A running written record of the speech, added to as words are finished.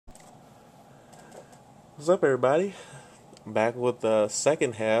What's up, everybody? I'm back with the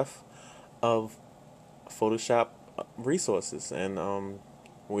second half of Photoshop resources, and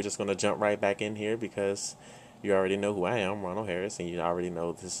we're just gonna jump right back in here because you already know who I am, Ronald Harris, and you already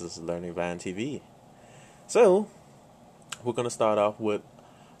know this is Learning Vine TV. So we're gonna start off with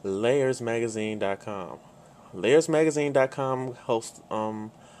layersmagazine.com. Layersmagazine.com hosts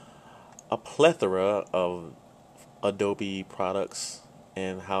a plethora of Adobe products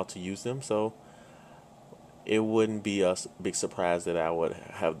and how to use them. So it wouldn't be a big surprise that I would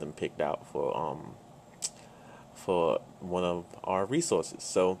have them picked out for one of our resources.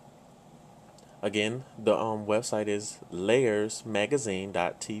 So again, the website is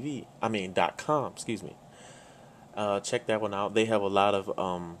layersmagazine.tv. .com, excuse me. Check that one out. They have a lot of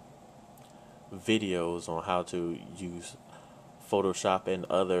videos on how to use Photoshop and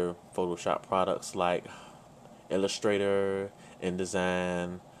other Photoshop products like Illustrator,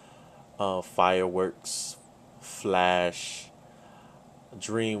 InDesign, Fireworks, Flash,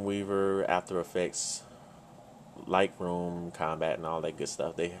 Dreamweaver, After Effects, Lightroom, Combat, and all that good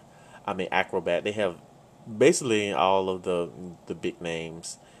stuff. Acrobat. They have basically all of the big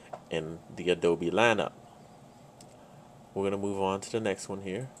names in the Adobe lineup. We're gonna move on to the next one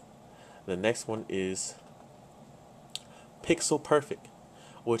here. The next one is Pixel Perfect,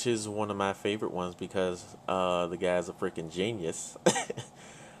 which is one of my favorite ones because the guy's a freaking genius.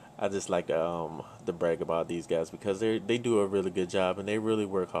 I just like to brag about these guys because they do a really good job and they really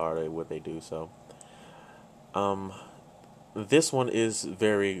work hard at what they do. So this one is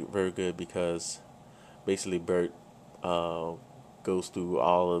very very good because basically Bert goes through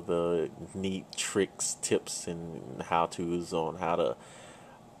all of the neat tricks, tips, and how tos on how to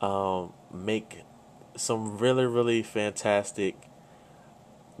make some really really fantastic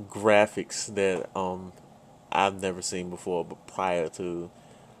graphics that I've never seen before, but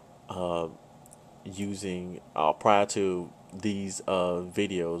uh, prior to these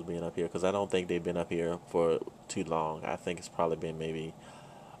videos being up here, because I don't think they've been up here for too long. I think it's probably been maybe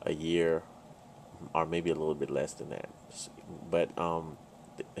a year or maybe a little bit less than that. But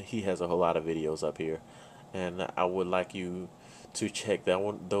he has a whole lot of videos up here, and I would like you to check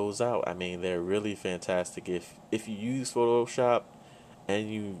those out. I mean, they're really fantastic. If you use Photoshop and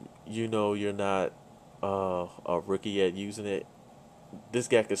you know you're not a rookie at using it, this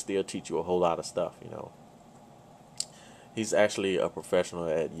guy can still teach you a whole lot of stuff. He's actually a professional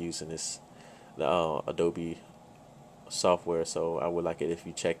at using the Adobe software. So I would like it if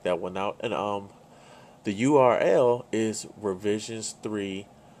you check that one out. And the URL is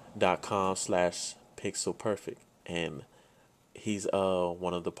revisions3.com/pixelperfect, and he's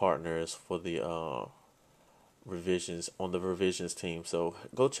one of the partners for the revisions team. So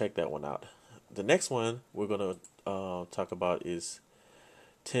go check that one out. The next one we're gonna talk about is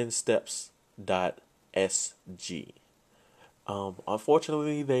 10steps.sg.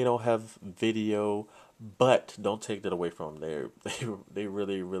 Unfortunately, they don't have video, but don't take that away from them. They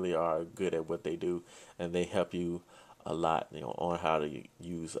really really are good at what they do, and they help you a lot, on how to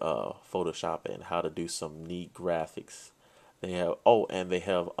use Photoshop and how to do some neat graphics. They have a whole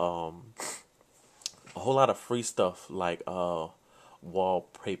lot of free stuff like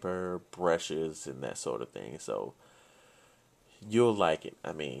wallpaper, brushes, and that sort of thing. So you'll like it.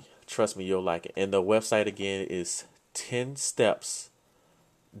 I mean, trust me, you'll like it. And the website again is 10steps.sg.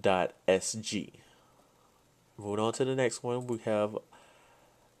 Moving on to the next one, we have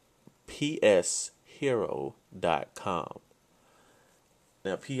pshero.com.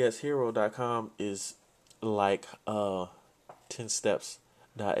 Now, pshero.com is like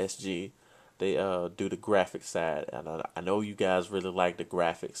 10steps.sg. They do the graphic side, and I know you guys really like the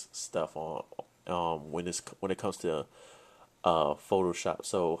graphics stuff on when it comes to Photoshop.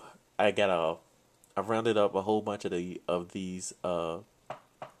 So I rounded up a whole bunch of these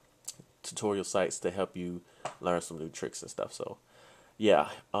tutorial sites to help you learn some new tricks and stuff. So yeah,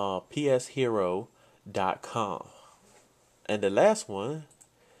 pshero.com. And the last one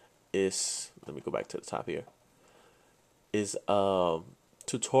is, let me go back to the top here, is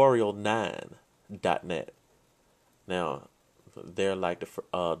tutorial9.net. Now, they're like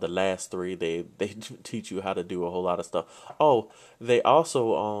the last three. They teach you how to do a whole lot of stuff. Oh, they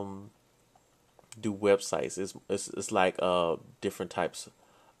also do websites. It's like different types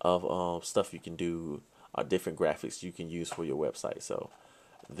of stuff you can do, different graphics you can use for your website. So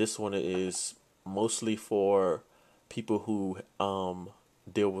this one is mostly for people who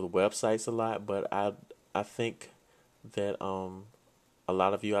deal with websites a lot, but I think that a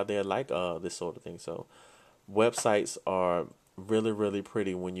lot of you out there like this sort of thing. So websites are really really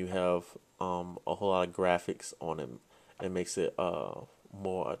pretty when you have a whole lot of graphics on them. It makes it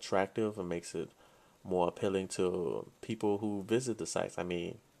more attractive and makes it more appealing to people who visit the sites. I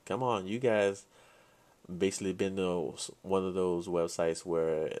mean, come on, you guys basically been to one of those websites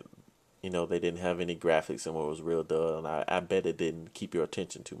where they didn't have any graphics and it was real dull, and I bet it didn't keep your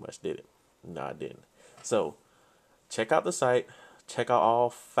attention too much, did it? No, it didn't. So check out the site, check out all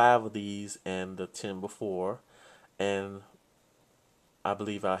 5 of these and the 10 before, and I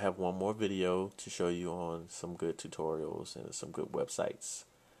believe I have one more video to show you on some good tutorials and some good websites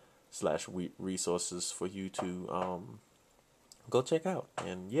slash resources for you to go check out.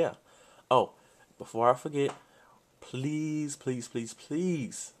 And yeah. Oh, before I forget, please, please, please,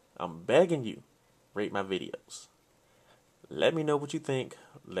 please, I'm begging you, rate my videos. Let me know what you think.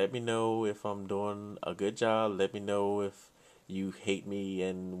 Let me know if I'm doing a good job. Let me know if you hate me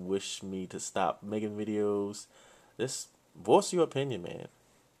and wish me to stop making videos. Just voice your opinion, man.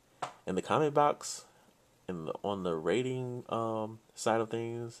 In the comment box, on the rating side of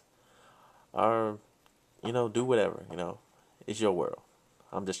things, or do whatever. It's your world.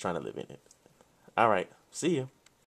 I'm just trying to live in it. All right, see you.